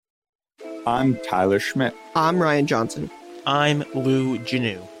I'm Tyler Schmidt. I'm Ryan Johnson. I'm Lou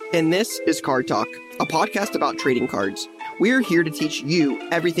Janu. And this is Card Talk, a podcast about trading cards. We're here to teach you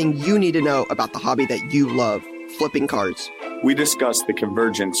everything you need to know about the hobby that you love, flipping cards. We discuss the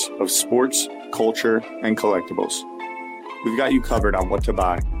convergence of sports, culture, and collectibles. We've got you covered on what to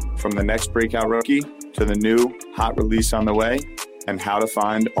buy, from the next breakout rookie to the new hot release on the way, and how to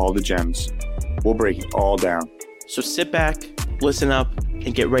find all the gems. We'll break it all down. So sit back, listen up,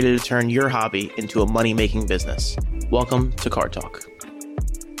 and get ready to turn your hobby into a money-making business. Welcome to Card Talk.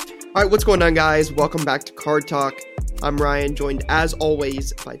 All right, what's going on, guys? Welcome back to Card Talk. I'm Ryan, joined as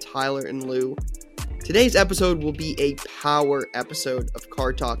always by Tyler and Lou. Today's episode will be a power episode of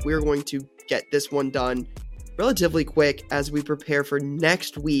Card Talk. We're going to get this one done relatively quick as we prepare for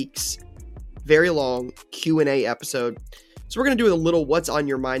next week's very long Q&A episode. So we're going to do a little what's on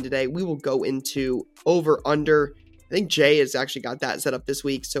your mind today. We will go into over-under. I think Jay has actually got that set up this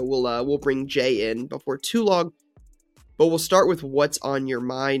week, so we'll bring Jay in before too long. But we'll start with what's on your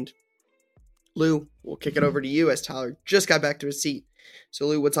mind. Lou, we'll kick it over to you as Tyler just got back to his seat. So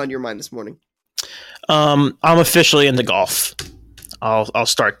Lou, what's on your mind this morning? I'm officially into golf. I'll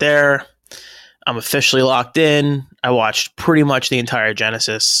start there. I'm officially locked in. I watched pretty much the entire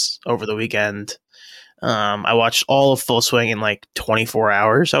Genesis over the weekend. I watched all of Full Swing in like 24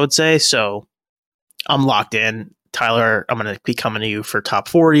 hours, I would say. So I'm locked in. Tyler, I'm going to be coming to you for top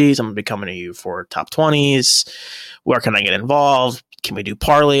 40s. I'm going to be coming to you for top 20s. Where can I get involved? Can we do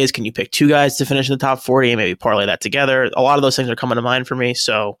parlays? Can you pick two guys to finish in the top 40 and maybe parlay that together? A lot of those things are coming to mind for me.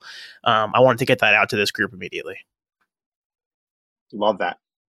 So I wanted to get that out to this group immediately. Love that.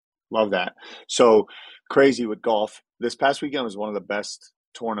 Love that. So crazy with golf. This past weekend was one of the best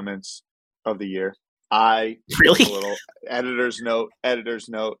tournaments of the year. Really? A little editor's note.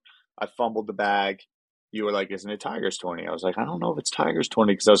 I fumbled the bag. You were like, isn't it Tigers 20? I was like, I don't know if it's Tigers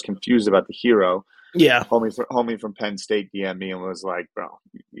 20 because I was confused about the hero. Yeah. Homie from Penn State DM'd me and was like, bro,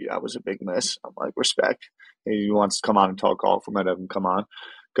 that was a big miss. I'm like, respect. He wants to come on and talk golf. We might have him come on.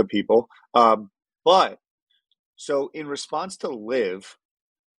 Good people. But so in response to Live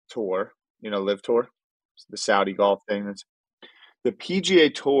Tour, Live Tour, the Saudi golf thing, the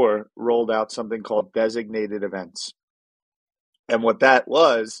PGA Tour rolled out something called designated events. And what that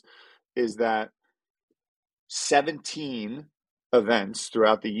is that 17 events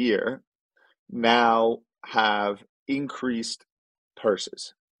throughout the year now have increased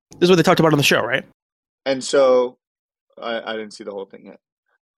purses. This is what they talked about on the show, right? And so I didn't see the whole thing yet.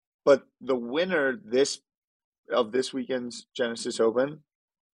 But the winner of this weekend's Genesis Open,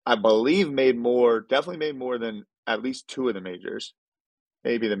 I believe definitely made more than at least two of the majors,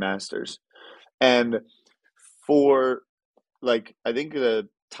 maybe the Masters. And for I think the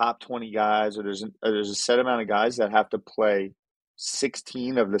top 20 guys, or there's a set amount of guys that have to play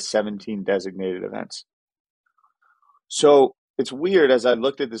 16 of the 17 designated events. So it's weird as I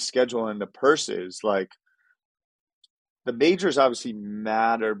looked at the schedule and the purses, the majors obviously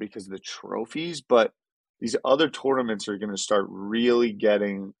matter because of the trophies, but these other tournaments are going to start really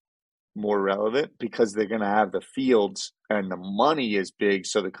getting more relevant because they're going to have the fields and the money is big.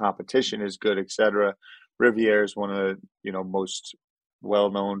 So the competition is good, etc. Riviera is one of the, most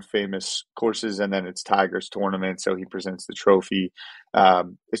well-known famous courses, and then it's Tigers tournament, so he presents the trophy.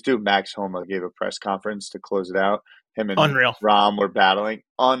 This dude Max Homa gave a press conference to close it out. Him and Unreal. Rahm were battling.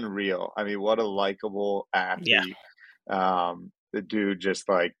 Unreal. I mean, what a likable athlete. Yeah. The dude just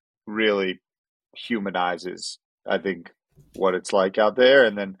really humanizes, I think, what it's like out there.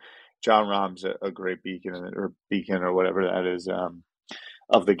 And then John Rahm's a great beacon or whatever that is,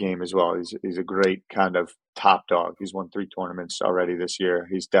 of the game as well. He's a great kind of top dog. He's won 3 tournaments already this year.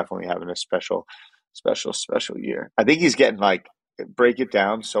 He's definitely having a special year. I think he's getting break it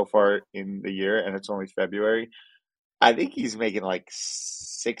down so far in the year, and it's only February. I think he's making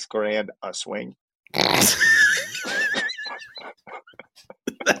 $6,000 a swing. That's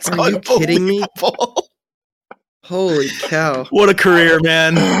Are you kidding me? Holy cow. What a career,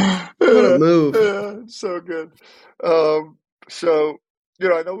 man. What a move. So good. So,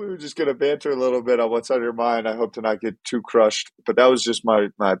 I know we were just going to banter a little bit on what's on your mind. I hope to not get too crushed, but that was just my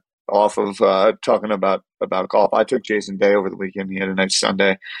off of talking about golf. I took Jason Day over the weekend. He had a nice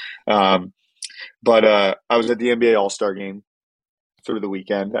Sunday. But I was at the NBA All-Star game through the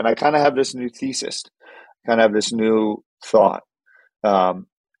weekend, and I kind of have this new thesis, kind of have this new thought.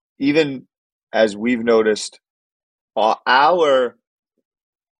 Even as we've noticed, our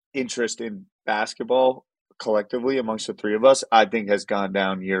interest in basketball collectively amongst the three of us, I think has gone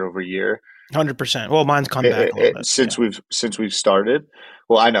down year over year. 100%. Well, mine's come back a little bit. Since Yeah. we've started.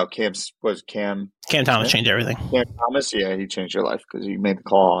 Well, I know Cam Cam Thomas Smith? changed everything. Cam Thomas, yeah, he changed your life because he made the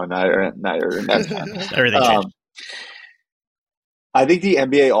call and that's time. Everything changed. I think the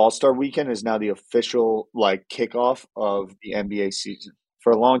NBA All-Star Weekend is now the official like kickoff of the NBA season.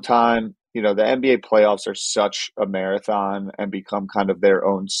 For a long time, you know, the NBA playoffs are such a marathon and become kind of their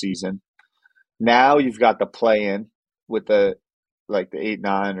own season. Now you've got the play-in with the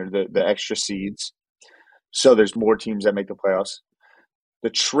 8-9 or the extra seeds. So there's more teams that make the playoffs. The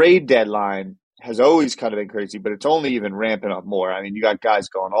trade deadline has always kind of been crazy, but it's only even ramping up more. I mean, you got guys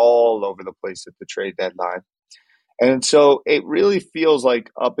going all over the place at the trade deadline. And so it really feels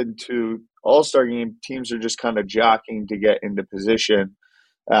like up into All-Star game, teams are just kind of jockeying to get into position.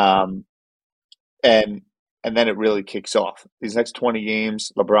 And then it really kicks off. These next 20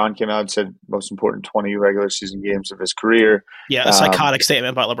 games, LeBron came out and said most important 20 regular season games of his career. Yeah, a psychotic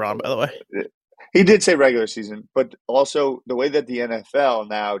statement by LeBron, by the way. He did say regular season, but also the way that the NFL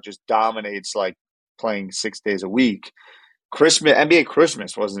now just dominates, like playing 6 days a week. NBA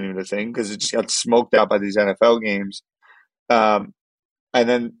Christmas wasn't even a thing because it just got smoked out by these NFL games. And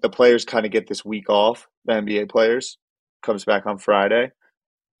then the players kind of get this week off. The NBA players comes back on Friday.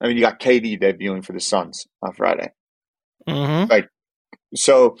 I mean, you got KD debuting for the Suns on Friday. Mm-hmm.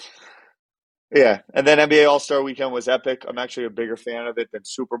 So, yeah. And then NBA All-Star Weekend was epic. I'm actually a bigger fan of it than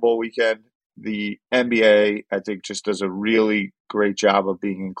Super Bowl weekend. The NBA, I think, just does a really great job of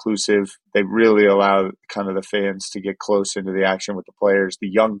being inclusive. They really allow kind of the fans to get close into the action with the players. The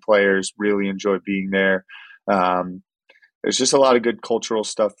young players really enjoy being there. There's just a lot of good cultural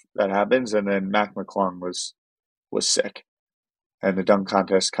stuff that happens. And then McClung was sick. And the dunk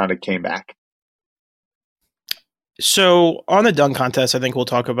contest kind of came back. So on the dunk contest, I think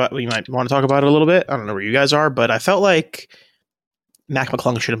we might want to talk about it a little bit. I don't know where you guys are, but I felt like Mac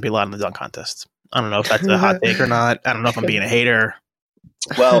McClung shouldn't be allowed in the dunk contest. I don't know if that's a hot take or not. I don't know if I'm being a hater.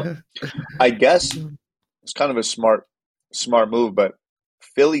 Well, I guess it's kind of a smart move, but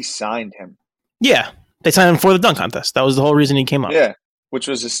Philly signed him. Yeah, they signed him for the dunk contest. That was the whole reason he came up. Yeah, which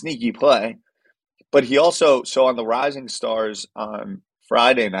was a sneaky play. But he also, so on the Rising Stars on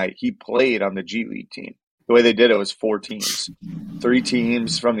Friday night, he played on the G League team. The way they did it was 4 teams. 3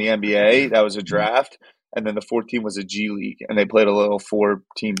 teams from the NBA, that was a draft, and then the 4th team was a G League, and they played a little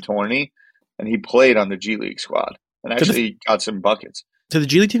 4-team tourney, and he played on the G League squad, and actually got some buckets. Did the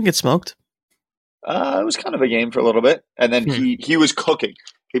G League team get smoked? It was kind of a game for a little bit, and then he was cooking.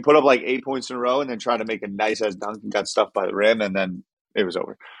 He put up like 8 points in a row, and then tried to make a nice-ass dunk and got stuffed by the rim, and then it was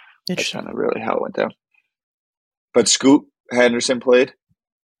over. That's kind of really how it went down. But Scoot Henderson played.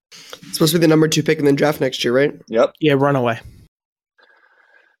 It's supposed to be the number 2 pick in the draft next year, right? Yep. Yeah, runaway.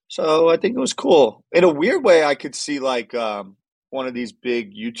 So I think it was cool. In a weird way, I could see like one of these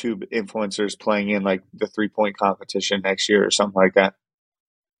big YouTube influencers playing in like the 3-point competition next year or something like that.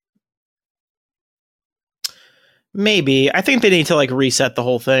 Maybe. I think they need to like reset the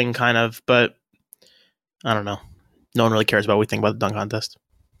whole thing kind of, but I don't know. No one really cares about what we think about the dunk contest.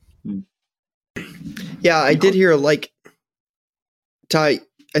 Yeah, I did hear like Ty,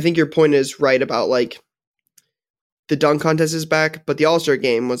 I think your point is right about like the dunk contest is back, but the All-Star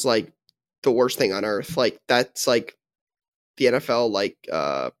game was like the worst thing on earth. Like that's like the NFL like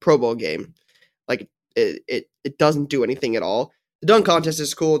Pro Bowl game. Like it doesn't do anything at all. The dunk contest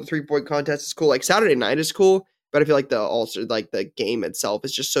is cool, the 3-point contest is cool. Like Saturday night is cool, but I feel like the All-Star like the game itself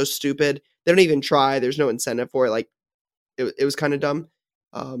is just so stupid. They don't even try. There's no incentive for it. Like it was kind of dumb.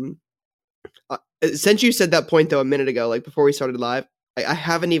 Since you said that point though a minute ago, like before we started live, I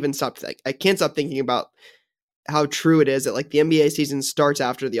haven't even stopped. I can't stop thinking about how true it is that like the NBA season starts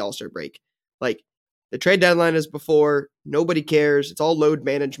after the All-Star break. Like the trade deadline is before, nobody cares. It's all load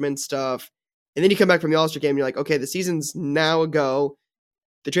management stuff. And then you come back from the All-Star game and you're like, okay, the season's now a go.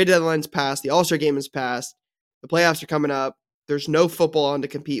 The trade deadline's passed. The All-Star game is passed. The playoffs are coming up. There's no football on to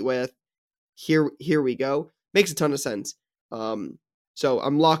compete with. Here we go. Makes a ton of sense. So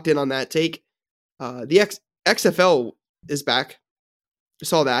I'm locked in on that take. The XFL is back. I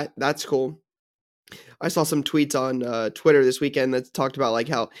saw that. That's cool. I saw some tweets on Twitter this weekend that talked about like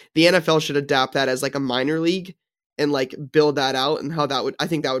how the NFL should adapt that as like a minor league and like build that out and how that would, I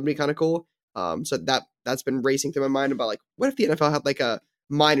think that would be kind of cool. So that's been racing through my mind about like, what if the NFL had like a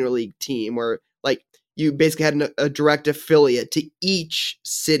minor league team where like you basically had a direct affiliate to each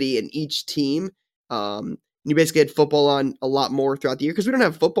city and each team. You basically had football on a lot more throughout the year because we don't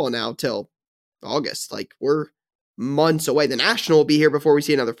have football now till August. Like we're months away. The National will be here before we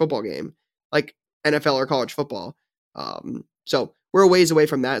see another football game, like NFL or college football. So we're a ways away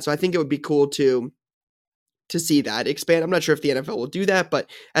from that. So I think it would be cool to to see that expand. I'm not sure if the NFL will do that, but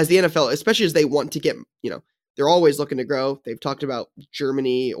as the NFL, especially as they want to get, they're always looking to grow. They've talked about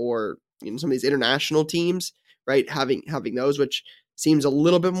Germany or some of these international teams, right? Having those, which seems a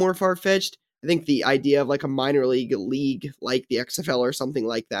little bit more far-fetched. I think the idea of like a minor league like the XFL or something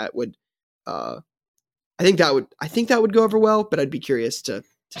like that would, I think that would go over well, but I'd be curious to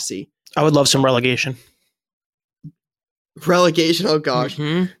see. I would love some relegation. Relegation, oh gosh.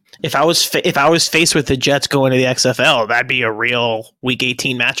 Mm-hmm. If I was faced with the Jets going to the XFL, that'd be a real Week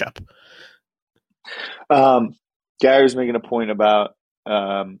 18 matchup. Gary's making a point about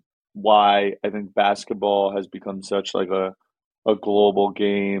why I think basketball has become such like a global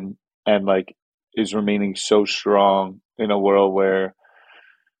game and like is remaining so strong in a world where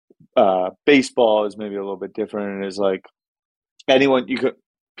baseball is maybe a little bit different and is like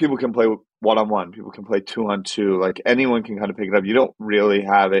people can play one-on-one, people can play two-on-two, like anyone can kind of pick it up. You don't really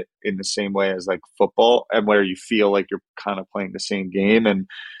have it in the same way as like football, and where you feel like you're kind of playing the same game,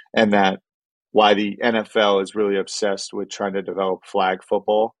 and that why the NFL is really obsessed with trying to develop flag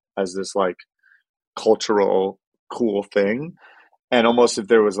football as this like cultural cool thing. And almost if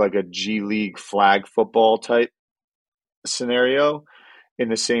there was like a G League flag football type scenario, in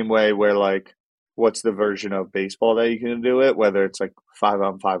the same way where like what's the version of baseball that you can do it, whether it's like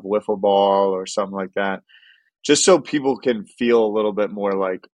 5-on-5 wiffle ball or something like that, just so people can feel a little bit more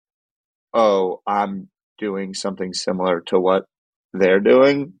like, oh, I'm doing something similar to what they're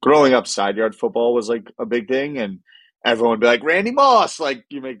doing. Growing up, side yard football was like a big thing, and everyone would be like, Randy Moss, like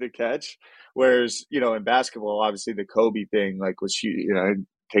you make the catch. Whereas, in basketball, obviously the Kobe thing, like was,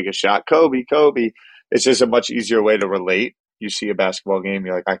 take a shot, Kobe. It's just a much easier way to relate. You see a basketball game,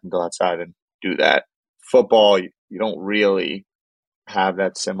 you're like, I can go outside and do that. Football, you don't really have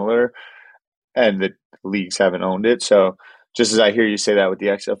that similar, and the leagues haven't owned it. So just as I hear you say that with the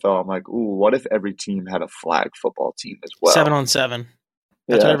XFL, I'm like, ooh, what if every team had a flag football team as well? 7-on-7.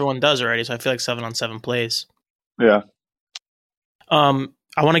 That's what everyone does already, so I feel like 7-on-7 plays. Yeah.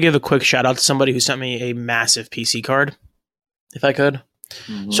 I want to give a quick shout out to somebody who sent me a massive PC card, if I could.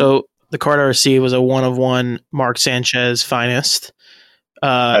 Mm-hmm. So the card I received was a 1-of-1 Mark Sanchez finest.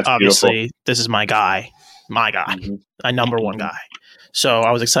 Obviously, beautiful. This is my guy, mm-hmm. my number one guy. So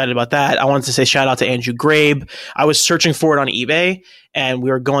I was excited about that. I wanted to say shout out to Andrew Grabe. I was searching for it on eBay, and we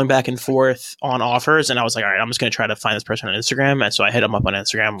were going back and forth on offers, and I was like, all right, I'm just going to try to find this person on Instagram. And so I hit him up on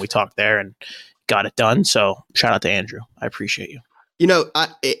Instagram, and we talked there and got it done. So shout out to Andrew. I appreciate you.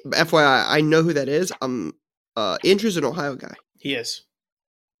 FYI, I know who that is. Andrew's an Ohio guy. He is.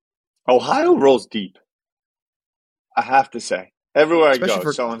 Ohio rolls deep, I have to say. Everywhere especially I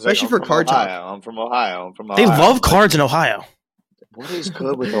go, someone's like, I'm from Ohio. I'm from Ohio. They love cards in Ohio. What is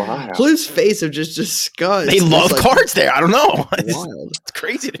good with Ohio? Blue's face of just disgust. They love cards there. I don't know. It's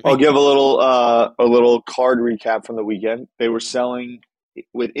crazy to me. I'll give a little card recap from the weekend. They were selling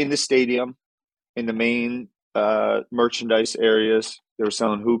within the stadium, in the main merchandise areas. They were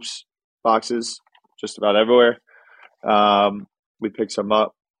selling hoops boxes just about everywhere. We picked some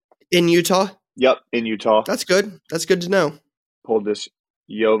up. In Utah? Yep, in Utah. That's good. That's good to know. Pulled this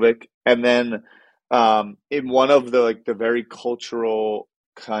Jovic. And then in one of the the very cultural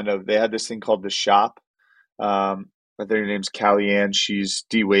kind of, they had this thing called The Shop. I think her name's Callie Ann. She's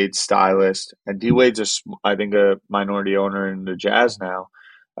D Wade's stylist. And D Wade's, I think, a minority owner in the Jazz now.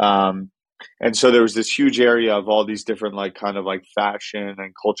 And so there was this huge area of all these different kind of fashion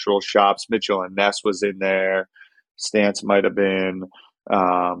and cultural shops. Mitchell and Ness was in there. Stance might have been.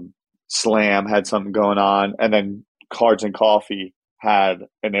 Slam had something going on. And then Cards and Coffee had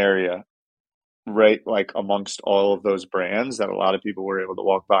an area right amongst all of those brands that a lot of people were able to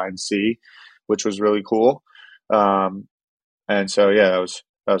walk by and see, which was really cool. And so, yeah,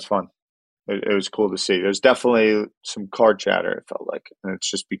 that was fun. It was cool to see. There's definitely some card chatter, it felt like, and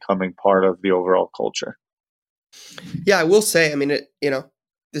it's just becoming part of the overall culture. Yeah, I will say, I mean, this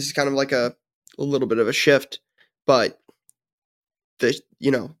is kind of like a little bit of a shift, but the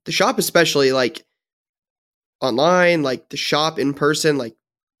shop, especially online, the shop in person,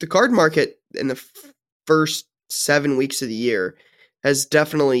 the card market in the first 7 weeks of the year has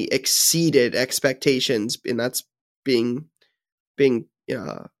definitely exceeded expectations, and that's being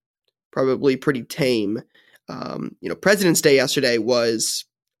probably pretty tame. President's Day yesterday was,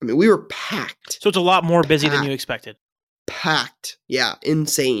 we were packed. So it's a lot more busy than you expected. Packed. Yeah.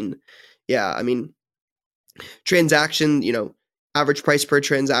 Insane. Yeah. Transaction, average price per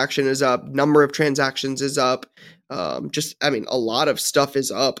transaction is up. Number of transactions is up. A lot of stuff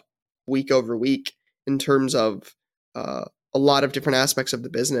is up week over week in terms of a lot of different aspects of the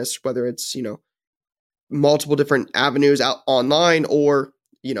business, whether it's, multiple different avenues out online or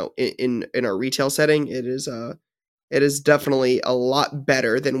in our retail setting, it is definitely a lot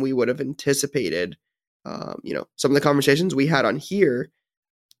better than we would have anticipated. Some of the conversations we had on here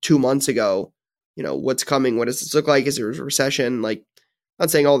 2 months ago, what's coming? What does this look like? Is there a recession? Like, I'm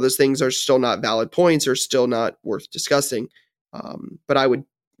not saying all those things are still not valid points or still not worth discussing. But I would,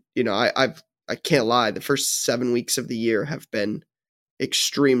 I can't lie. The first 7 weeks of the year have been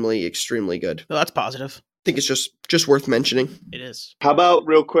extremely, extremely good. Well, that's positive. I think it's just worth mentioning. It is. How about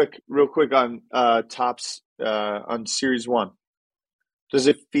real quick on Topps on Series 1? Does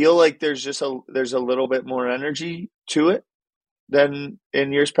it feel like there's a little bit more energy to it than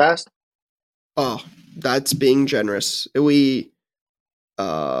in years past? Oh, that's being generous. It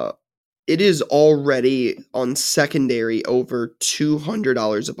is already on secondary over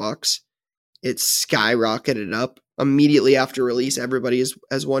 $200 a box. It's skyrocketed up immediately after release. Everybody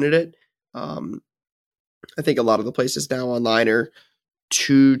has wanted it. I think a lot of the places now online are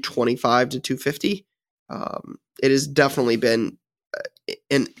 $225 to $250. It has definitely been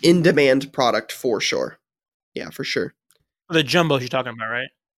an in-demand product for sure. Yeah, for sure. The jumbos you're talking about, right?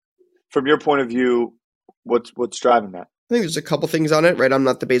 From your point of view, what's driving that? I think there's a couple things on it, right? I'm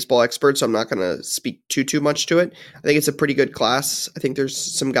not the baseball expert, so I'm not going to speak too much to it. I think it's a pretty good class. I think there's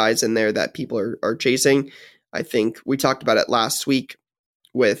some guys in there that people are chasing. I think we talked about it last week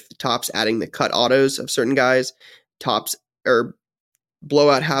with Topps adding the cut autos of certain guys. Topps or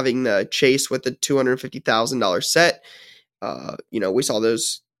Blowout having the chase with the $250,000 set. We saw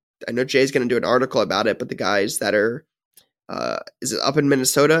those. I know Jay's going to do an article about it, but the guys that are, is it up in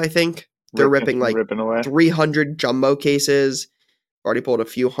Minnesota? I think they're ripping away 300 jumbo cases. Already pulled a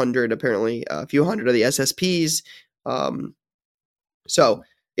few hundred, apparently, a few hundred of the SSPs. So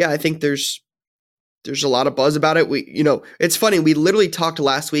yeah, I think there's a lot of buzz about it. It's funny. We literally talked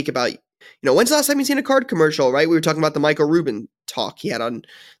last week about, when's the last time you seen a card commercial, right? We were talking about the Michael Rubin talk he had on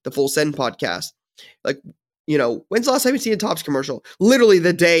the Full Send podcast. Like, when's the last time you seen a Topps commercial? Literally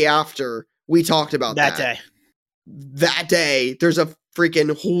the day after we talked about that. That day, there's a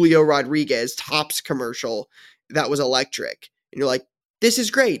freaking Julio Rodriguez Topps commercial that was electric. And you're like, this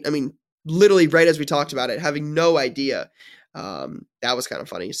is great. I mean, literally right as we talked about it, having no idea. That was kind of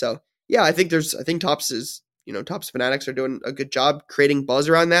funny. So yeah, I think Topps Topps fanatics are doing a good job creating buzz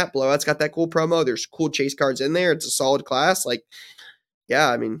around that. Blowout's got that cool promo. There's cool chase cards in there. It's a solid class. Like, yeah,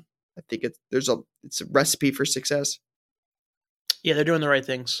 I mean, I think it's a recipe for success. Yeah, they're doing the right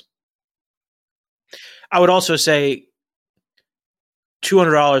things. I would also say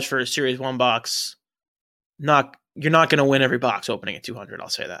 $200 for a Series 1 box. You're not going to win every box opening at $200. I'll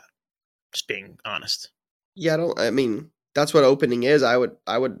say that. Just being honest. Yeah, that's what opening is. I would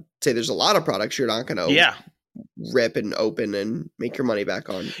say there's a lot of products you're not going to rip and open and make your money back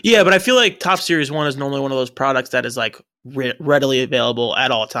on. Yeah, but I feel like Topps Series 1 is normally one of those products that is like readily available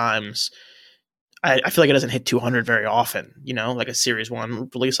at all times. I feel like it doesn't hit 200 very often, like a Series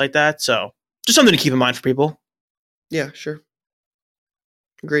 1 release like that. So just something to keep in mind for people. Yeah, sure.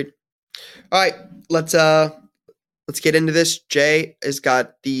 Agreed. All right, let's get into this. Jay has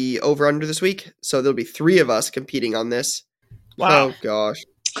got the over-under this week, so there'll be 3 of us competing on this. Wow. Oh, gosh.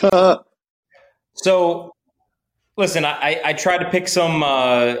 So, listen, I tried to pick some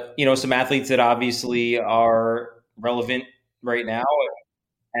athletes that obviously are relevant right now.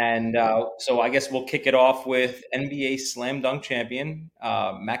 And so I guess we'll kick it off with NBA Slam Dunk champion,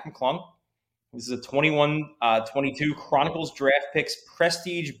 Mac McClung. This is a 21-22 Chronicles Draft Picks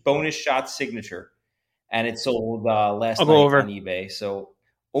Prestige Bonus Shot Signature. And it sold last night on eBay. So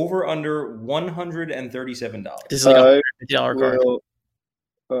over under $137. This is like a $50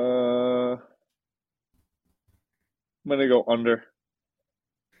 card. I'm going to go under.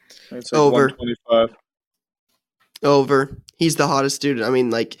 It's like over. 125. Over. He's the hottest dude. I mean,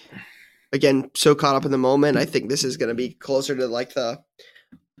 like, again, so caught up in the moment. I think this is going to be closer to like the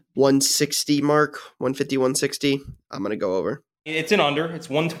 160 mark, 150, 160. I'm going to go over. It's an under. It's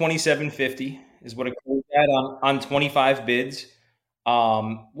 127.50 is what it goes at on 25 bids.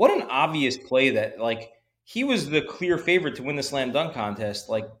 What an obvious play that, like, he was the clear favorite to win the slam dunk contest.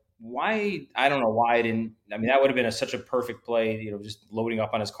 Like, why? I don't know why I didn't. I mean, that would have been such a perfect play, just loading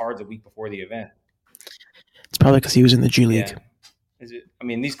up on his cards a week before the event. It's probably because he was in the G League. Yeah.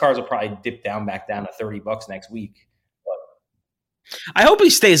 These cards will probably dip back down to $30 next week. But I hope he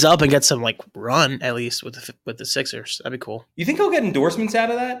stays up and gets some run at least with the Sixers. That'd be cool. You think he'll get endorsements out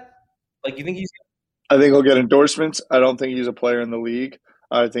of that? Like, you think he's? I think he'll get endorsements. I don't think he's a player in the league.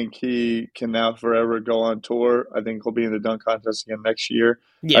 I think he can now forever go on tour. I think he'll be in the dunk contest again next year.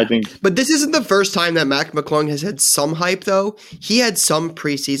 Yeah. But this isn't the first time that Mac McClung has had some hype, though. He had some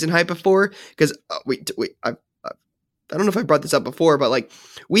preseason hype before because I don't know if I brought this up before, but like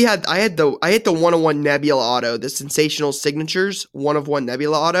I hit the 101 Nebula auto, the Sensational Signatures 1 of 1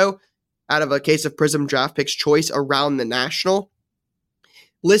 Nebula auto out of a case of Prism Draft Picks Choice around the National.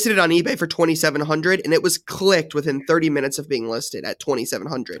 Listed it on eBay for $2,700, and it was clicked within 30 minutes of being listed at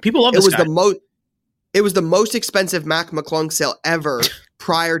 $2,700. People love this guy. It was the most expensive McClung sale ever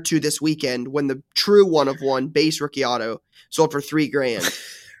prior to this weekend when the true 1 of 1 base rookie auto sold for $3,000.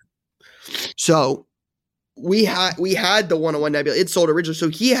 So we had the 101 Nebula. It sold originally, so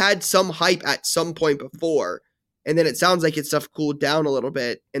he had some hype at some point before, and then it sounds like his stuff cooled down a little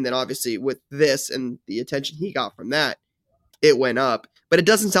bit, and then obviously with this and the attention he got from that, it went up. But it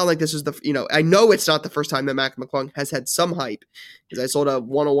doesn't sound like this is I know it's not the first time that McClung has had some hype, because I sold a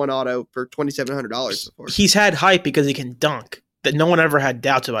 101 auto for $2,700 before. He's had hype because he can dunk. That no one ever had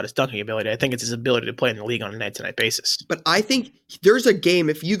doubts about his dunking ability. I think it's his ability to play in the league on a night-to-night basis. But I think there's a game,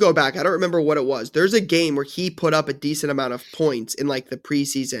 if you go back, I don't remember what it was. There's a game where he put up a decent amount of points in like the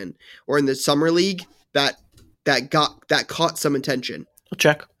preseason or in the summer league that caught some attention. I'll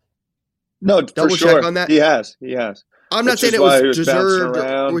check. No, Double for sure. check on that. He has. I'm not saying it was deserved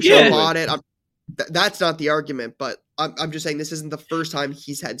or we should have bought it. That's not the argument, but I'm just saying this isn't the first time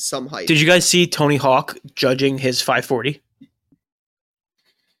he's had some hype. Did you guys see Tony Hawk judging his 540?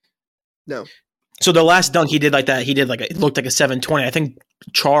 No. So the last dunk he did like that, it looked like a 720. I think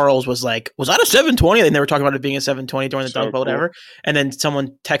Charles was like, was that a 720? And they were talking about it being a 720 during the dunk, but whatever. And then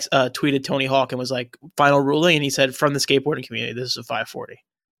someone tweeted Tony Hawk and was like, final ruling. And he said, from the skateboarding community, this is a 540.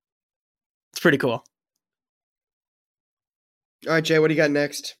 It's pretty cool. All right, Jay, what do you got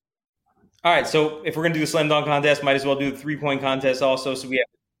next? All right, so if we're going to do the slam dunk contest, might as well do the 3-point contest also. So we have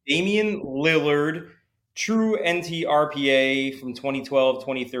Damian Lillard, true NTRPA from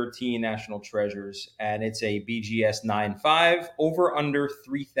 2012-2013 National Treasures, and it's a BGS 9.5, over under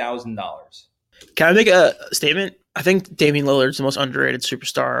 $3,000. Can I make a statement? I think Damian Lillard's the most underrated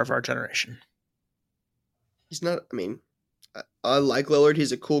superstar of our generation. He's not, I like Lillard.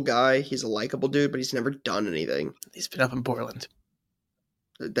 He's a cool guy. He's a likable dude, but he's never done anything. He's been up in Portland.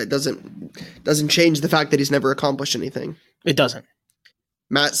 That doesn't change the fact that he's never accomplished anything. It doesn't.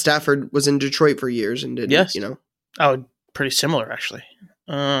 Matt Stafford was in Detroit for years and didn't, Yes. Oh, pretty similar, actually.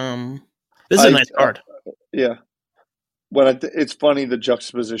 This is a nice card. Yeah. It's funny, the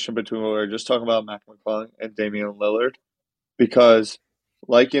juxtaposition between what we were just talking about, McClung and Damian Lillard, because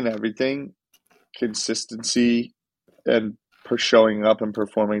like in everything, consistency and showing up and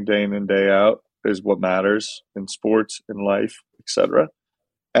performing day in and day out is what matters in sports, in life, etc.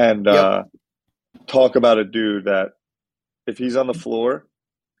 And talk about a dude that if he's on the floor,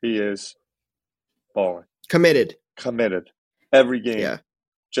 he is balling. Committed. Every game. Yeah.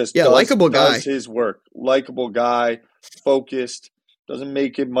 Likable guy. Does his work. Likable guy, focused, doesn't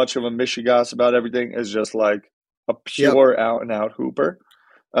make it much of a mishigas about everything, is just like a pure out-and-out hooper.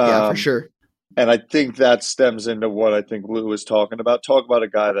 For sure. And I think that stems into what I think Lou was talking about. Talk about a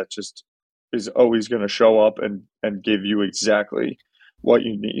guy that just is always going to show up and give you exactly what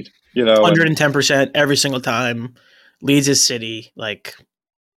you need. 110% every single time. Leads his city.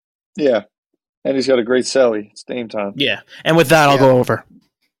 Yeah. And he's got a great celly. It's Dame time. Yeah. And with that, I'll go over.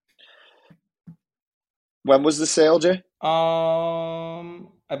 When was the sale, Jay?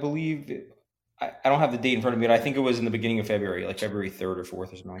 I believe I don't have the date in front of me, but I think it was in the beginning of February, like February 3rd or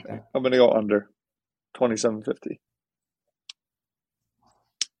 4th or something like that. I'm going to go under $2,750.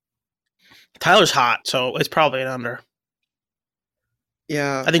 Tyler's hot, so it's probably an under.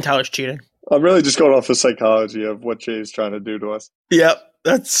 Yeah. I think Tyler's cheating. I'm really just going off the psychology of what Jay's trying to do to us. Yep.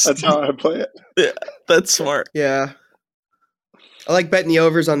 That's how I play it. Yeah, that's smart. Yeah. I like betting the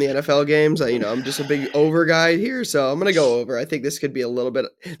overs on the NFL games. I'm just a big over guy here, so I'm going to go over. I think this could be a little bit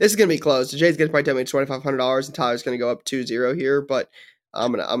 – this is going to be close. So Jay's going to probably tell me $2,500, and Tyler's going to go up 2-0 here, but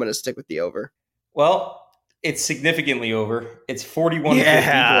I'm gonna stick with the over. Well, it's significantly over. It's 41.50.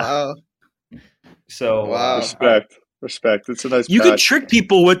 Wow. So Respect. It's a nice You patch. could trick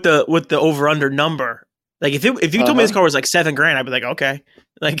people with the over-under number. Like, if you told me this car was like $7,000, I'd be like, okay.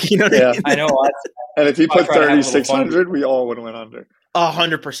 Like, you know what I mean? I know. And if he put 3,600, we all would have went under.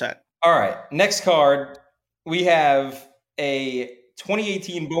 100%. All right. Next card, we have a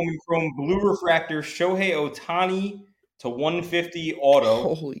 2018 Bowman Chrome Blue Refractor Shohei Ohtani to 150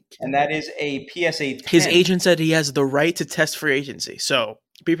 auto. Holy cow. And that is a PSA 10. His agent said he has the right to test free agency. So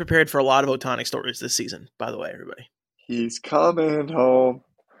be prepared for a lot of Ohtani stories this season, by the way, everybody. He's coming home.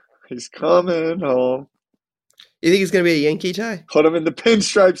 You think he's going to be a Yankee tie? Put him in the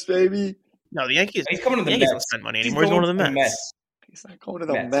pinstripes, baby. No, the Yankees. He's coming to the Yankees Mets. don't spend money anymore. He's going to the Mets. He's not going to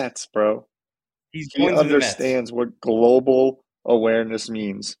the Mets, bro. He's He going to the Mets. understands what global awareness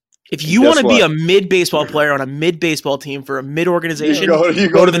means. If you Guess want to be what? a mid-baseball player on a mid-baseball team for a mid-organization, you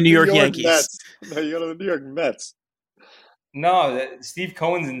go to the New York York Yankees. Mets. No, you go to the New York Mets. No, Steve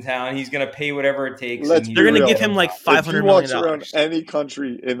Cohen's in town. He's going to pay whatever it takes. Let's They're going to real. give him like If he $500 walks million. around any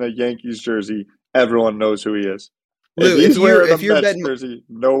country in a Yankees jersey, everyone knows who he is. Lou, if he's wearing a you're Mets betting, jersey,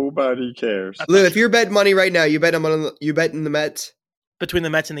 nobody cares. Lou, if you're betting money right now, you bet in the Mets. Between the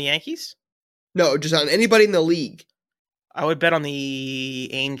Mets and the Yankees? No, just on anybody in the league. I would bet on the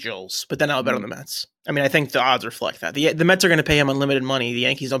Angels, but then I would bet on the Mets. I mean, I think the odds reflect that. The Mets are going to pay him unlimited money. The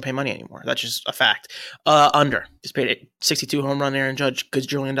Yankees don't pay money anymore. That's just a fact. Under. Just paid it 62 home run Aaron Judge,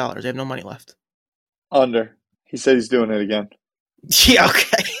 gazillion dollars. They have no money left. Under. He said he's doing it again. Yeah,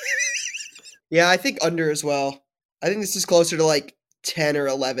 okay. Yeah, I think under as well. I think this is closer to like 10 or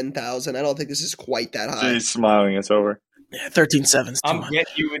 11,000. I don't think this is quite that high. He's smiling. It's over. Yeah, 13-7's too I'm much.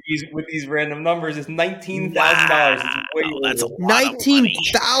 getting you with these random numbers. It's $19,000. Wow, that's a lot of money.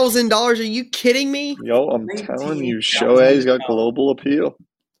 $19,000? Are you kidding me? Yo, I'm telling you, Shohei's got global appeal.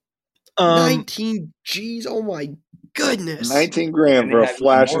 19 G's. Oh my goodness. 19 grand for a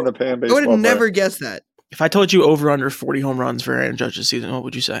flash in the pan I baseball would have never player. guessed that. If I told you over under 40 home runs for Aaron Judge this season, what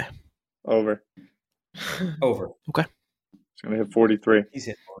would you say? Over. Over. Okay. He's going to hit 43. He's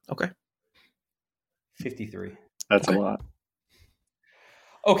hit Okay. 53. That's Okay. a lot.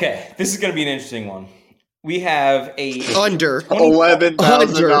 Okay, this is going to be an interesting one. We have a Under.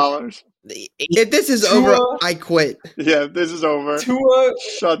 $11,000. If this is Tua- over, I quit. Yeah, this is over. Tua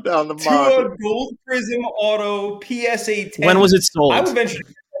Shut down the market. Gold Prism Auto PSA 10. When was it sold? I would venture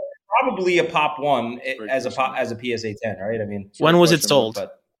probably a pop one as a PSA 10, right? I mean, When was it sold?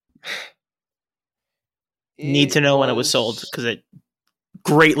 but Need to know when it was sold because it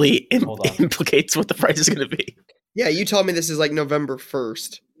greatly Hold on. implicates what the price is going to be. Yeah, you told me this is like November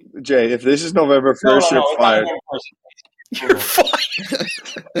 1st. Jay, if this is November 1st, you're fired. You're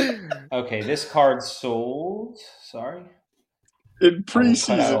fine. Okay, this card sold. Sorry. In I will cut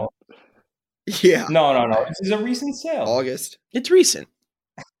preseason. out- Yeah. No. This is a recent sale. August. It's recent.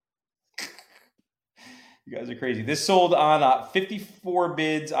 You guys are crazy. This sold on 54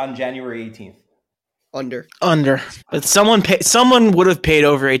 bids on January 18th. Under. Under. But someone would have paid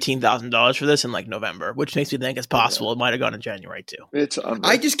over $18,000 for this in like November, which makes me think it's possible it might have gone in January too. It's under.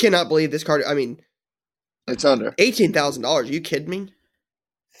 I just cannot believe this card. I mean, It's under. $18,000. Are you kidding me?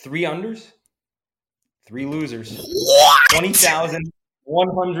 3 unders, 3 losers. What?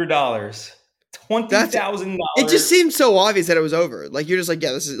 $20,100. $20,000. It just seems so obvious that it was over. Like, you're just like,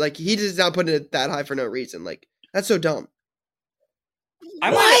 yeah, this is like, he just not putting it that high for no reason. Like, that's so dumb.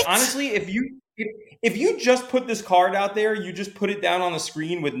 I might honestly, if you just put this card out there, you just put it down on the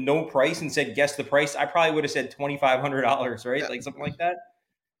screen with no price and said guess the price, I probably would have said $2,500, right? Yeah. Like something like that.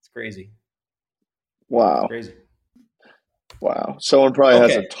 It's crazy. Wow. Crazy. Wow. Someone probably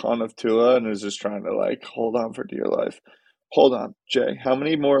has Okay. a ton of Tua and is just trying to like hold on for dear life. Hold on, Jay. How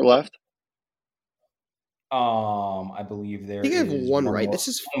many more left? I believe there I think I have is one right. more- This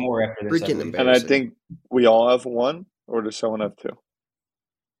is one more after this. I freaking believe. And I embarrassing. think we all have one, or does someone have two?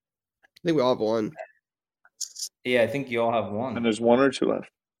 I think we all have one. Yeah, I think you all have one. And there's one or two left.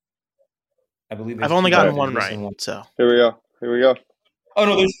 I believe I've there's only two gotten left. one You're right. missing one. So Here we go. Here we go. Oh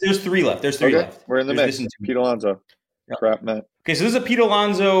no, there's 3 left. There's 3 Okay, left. we're in the There's mix. this and two. Pete Alonso. Yep. Crap, Matt. Okay, so this is a Pete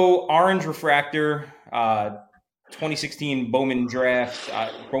Alonso orange refractor, 2016 Bowman draft,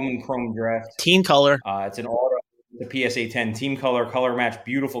 Bowman Chrome draft. team color. It's an auto, the PSA 10 team color match,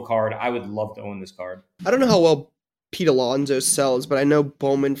 beautiful card. I would love to own this card. I don't know how well Pete Alonso sells, but I know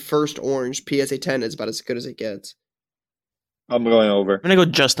Bowman First Orange PSA 10 is about as good as it gets. I'm going over. I'm gonna go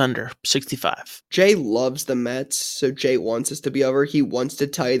just under 65. Jay loves the Mets, so Jay wants this to be over. He wants to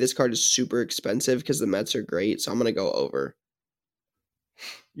tell you this card is super expensive because the Mets are great, so I'm going to go over.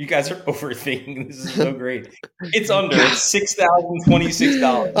 You guys are overthinking. This is so great. It's under. It's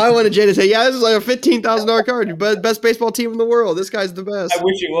 $6,026. I wanted Jay to say, yeah, this is like a $15,000 card. Best baseball team in the world. This guy's the best. I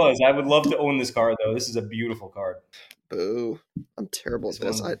wish it was. I would love to own this card though. This is a beautiful card. Boo. I'm terrible at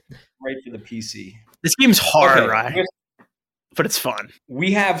this. One right for the PC. This game's hard, Okay, right? But it's fun.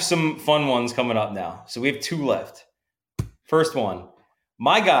 We have some fun ones coming up now. So we have 2 left. First one,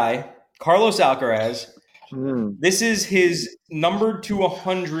 my guy, Carlos Alcaraz. This is his numbered to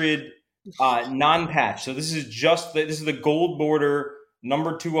 100 non-patch. So this is the gold border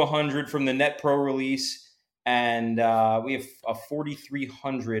numbered to 100 from the Net Pro release. And we have a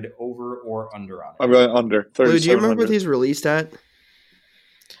 4,300 over or under on it. I'm going under. Lou, do you remember what 3,700. he's released at?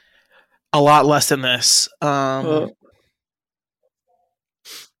 A lot less than this.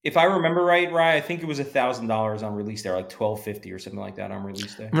 If I remember right, Ryan, I think it was $1,000 on release day, like $1,250 or something like that on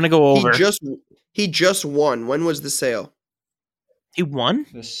release day. I'm gonna go over. He just won. When was the sale? He won?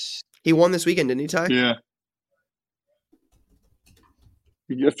 He won this weekend, didn't he, Ty? Yeah.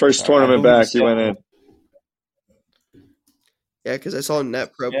 First I tournament believe back, so. he went in. Yeah, because I saw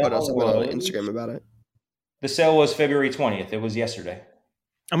NetPro Yeah, put out something on well, Instagram about it. The sale was February 20th. It was yesterday.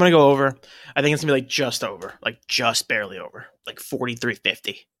 I'm going to go over. I think it's going to be like just over. Like just barely over. Like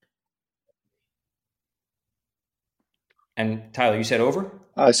 43.50. And Tyler, you said over?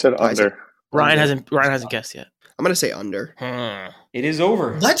 I said I said under. Ryan under. hasn't guessed yet. I'm going to say under. It is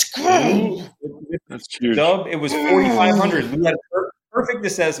over. Let's go. That's huge. Dub, it was 4,500. We had a perfect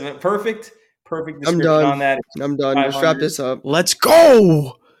assessment. Perfect description done. on that. I'm done. Let's wrap this up. Let's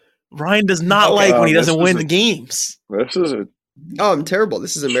go. Ryan does not like when he doesn't win the games. This is a Oh, I'm terrible.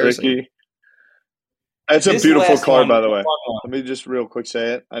 This is embarrassing. tricky. It's a This beautiful last card, one- by the way. Let me just real quick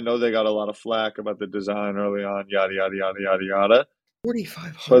say it. I know they got a lot of flack about the design early on, yada, yada, yada, yada, yada.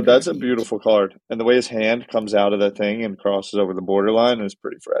 4,500. But that's a beautiful card. And the way his hand comes out of that thing and crosses over the borderline is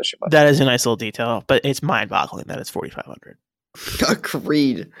pretty fresh. That is a nice little detail, but it's mind-boggling that it's 4,500.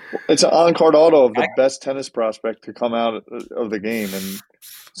 Agreed. It's an on-card auto of the best tennis prospect to come out of the game and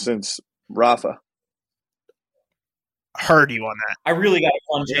since Rafa. Heard you on that. I really got a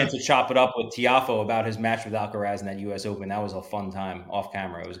fun chance to chop it up with Tiafoe about his match with Alcaraz in that U.S. Open. That was a fun time off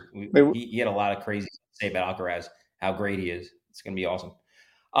camera. He had a lot of crazy stuff to say about Alcaraz, how great he is. It's going to be awesome.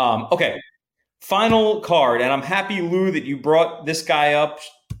 Okay, final card, and I'm happy, Lou, that you brought this guy up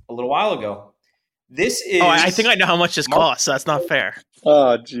a little while ago. This is. Oh, I think I know how much this costs, so that's not fair.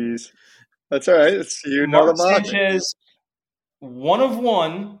 Oh, jeez. That's all right. It's you know Mark the market. Sanchez,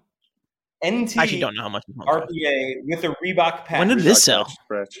 1/1 NT I actually don't know how much. RPA with a Reebok patch. When did this sell?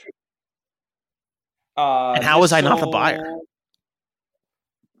 Scratch. And how was I not the buyer?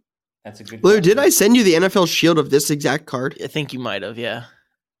 That's a good Lou, question. did I send you the NFL Shield of this exact card? I think you might have, yeah.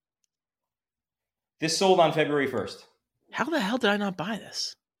 This sold on February 1st. How the hell did I not buy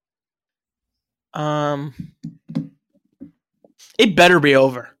this? It better be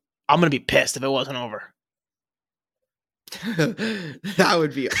over. I'm gonna be pissed if it wasn't over. That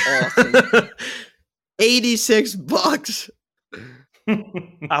would be awesome. $86.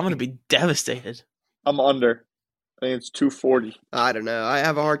 I'm gonna be devastated. I'm under. I think it's 240. I don't know. I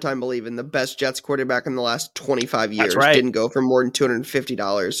have a hard time believing the best Jets quarterback in the last 25 years right. didn't go for more than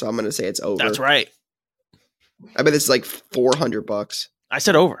 $250, so I'm going to say it's over. That's right. I bet this is like $400. I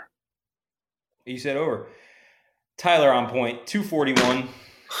said over. You said over. Tyler on point, 241.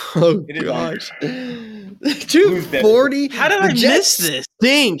 Oh, It is gosh. 240? How did The I Jets miss this?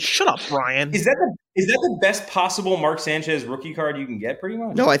 stink. Shut up, Brian. Is that the best possible Mark Sanchez rookie card you can get, pretty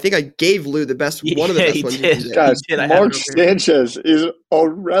much? No, I think I gave Lou the best, one of the Yeah, best he ones you did. can get. Guys, did. I have Mark it over Sanchez is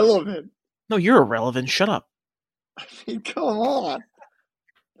irrelevant. No, you're irrelevant. Shut up. I mean, come on.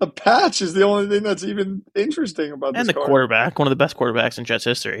 The patch is the only thing that's even interesting about And this the card. quarterback, one of the best quarterbacks in Jets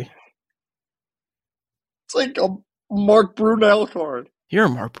history. It's like a Mark Brunell card. You're a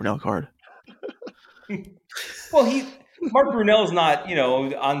Mark Brunell card. Well, Mark Brunell's not,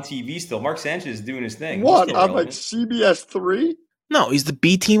 on TV still. Mark Sanchez is doing his thing. He's What? still I'm like relevant. CBS 3? No, he's the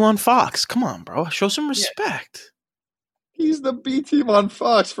B team on Fox. Come on, bro. Show some respect. He's the B team on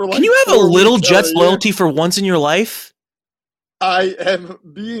Fox for like. Can you have a 4 little weeks out of Jets the year. loyalty for once in your life? I am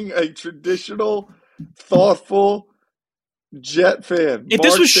being a traditional, thoughtful Jet fan. If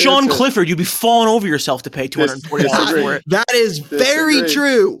this Mark was Sean Sanchez. Clifford, you'd be falling over yourself to pay $240 Disagree. for it. That is very Disagree.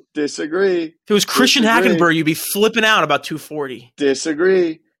 true. Disagree. If it was Christian Disagree. Hackenberg, you'd be flipping out about $240.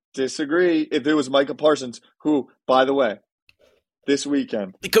 Disagree. If it was Micah Parsons, who, by the way, this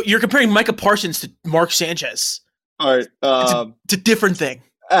weekend. You're comparing Micah Parsons to Mark Sanchez. All right. It's a different thing.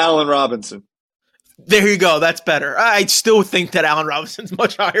 Allen Robinson. There you go. That's better. I still think that Allen Robinson's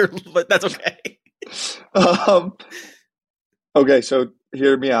much higher, but that's okay. Okay, so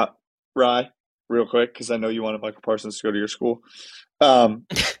hear me out, Rye, real quick, because I know you wanted Michael Parsons to go to your school. Gary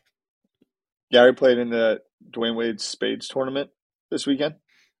played in the Dwayne Wade Spades tournament this weekend,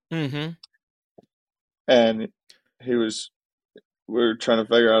 Mm-hmm. and we were trying to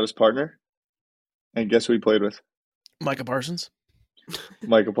figure out his partner, and guess who he played with? Micah Parsons.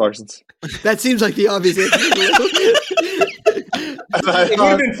 Michael Parsons. That seems like the obvious answer. And I It would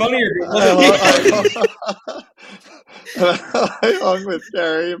have been funnier if it wasn't. I hung with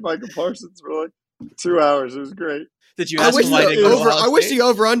Gary and Michael Parsons for like 2 hours. It was great. Did you I ask wish, him why they go to Ohio I wish State? the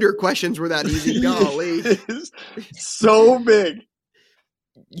over-under questions were that easy. Golly. He is so big.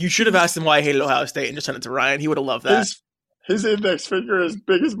 You should have asked him why he hated Ohio State and just sent it to Ryan. He would have loved that. His index finger is as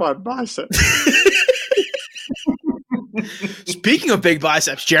big as my bicep. Speaking of big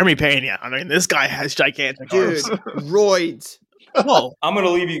biceps, Jeremy Pena. I mean, this guy has gigantic Dude, arms. roids. Whoa. I'm going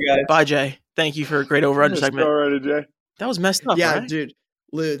to leave you guys. Bye, Jay. Thank you for a great over-under Let's segment. go already, Jay. That was messed up, Yeah, right? dude.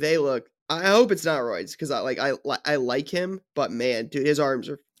 Lou, they look. I hope it's not roids because I like him, but man, dude, his arms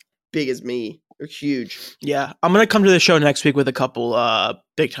are big as me. They're huge. Yeah, I'm gonna come to the show next week with a couple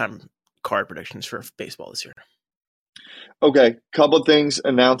big time card predictions for baseball this year. Okay, couple things,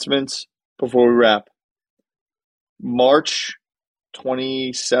 announcements before we wrap. March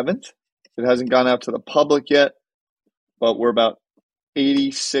 27th. It hasn't gone out to the public yet, but we're about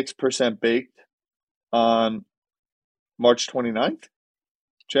 86% baked on March 29th.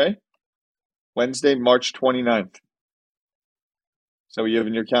 Jay? Wednesday, March 29th. So you have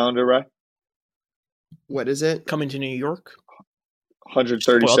in your calendar, right? What is it? Coming to New York.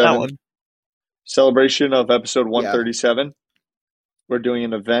 137. Spoiled that one. Celebration of episode Yeah. 137. We're doing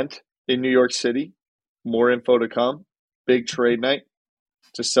an event in New York City. More info to come. Big trade night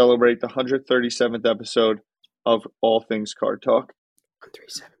to celebrate the 137th episode of All Things Card Talk.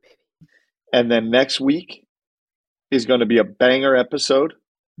 137, baby. And then next week is going to be a banger episode.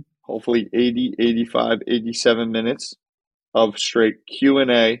 Hopefully 80, 85, 87 minutes of straight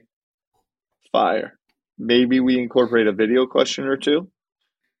Q&A fire. Maybe we incorporate a video question or two.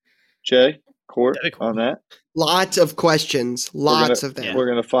 Jay, Court, That'd be cool. on that. Lots of questions. Lots of them. yeah. We're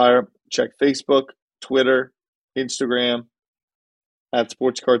going to fire. Check Facebook, Twitter, Instagram, at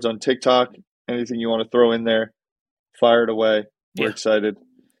Sports Cards on TikTok. Anything you want to throw in there, fire it away. We're Yeah. excited.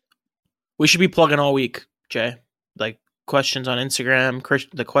 We should be plugging all week, Jay. Like questions on Instagram,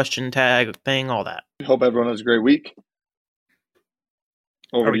 the question tag thing, all that. Hope everyone has a great week.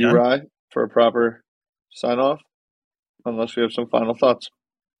 Over Are to we you, done? Rye, for a proper sign-off, unless we have some final thoughts.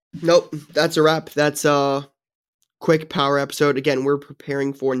 Nope, that's a wrap. That's a quick power episode. Again, we're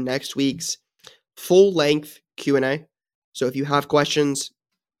preparing for next week's full-length Q&A. So if you have questions,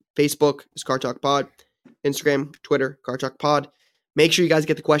 Facebook is Card Talk Pod, Instagram, Twitter, Card Talk Pod. Make sure you guys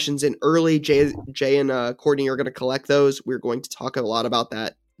get the questions in early. Jay and Courtney are going to collect those. We're going to talk a lot about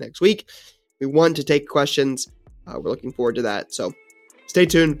that next week. We want to take questions. We're looking forward to that. So stay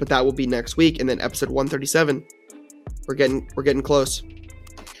tuned, but that will be next week. And then episode 137. We're getting close.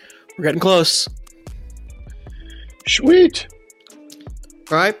 We're getting close. Sweet.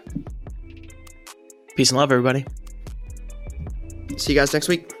 All right. Peace and love, everybody. See you guys next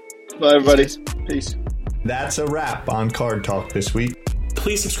week. Bye, everybody. Peace, guys. Peace. That's a wrap on Card Talk this week.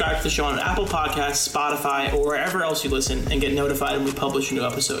 Please subscribe to the show on Apple Podcasts, Spotify, or wherever else you listen and get notified when we publish a new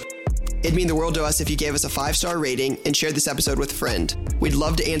episode. It'd mean the world to us if you gave us a 5-star rating and shared this episode with a friend. We'd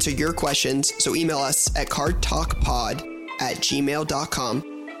love to answer your questions, so email us at cardtalkpod@gmail.com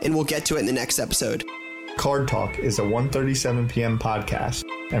and we'll get to it in the next episode. Card Talk is a 1:37 p.m. podcast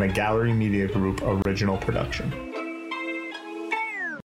and a Gallery Media Group original production.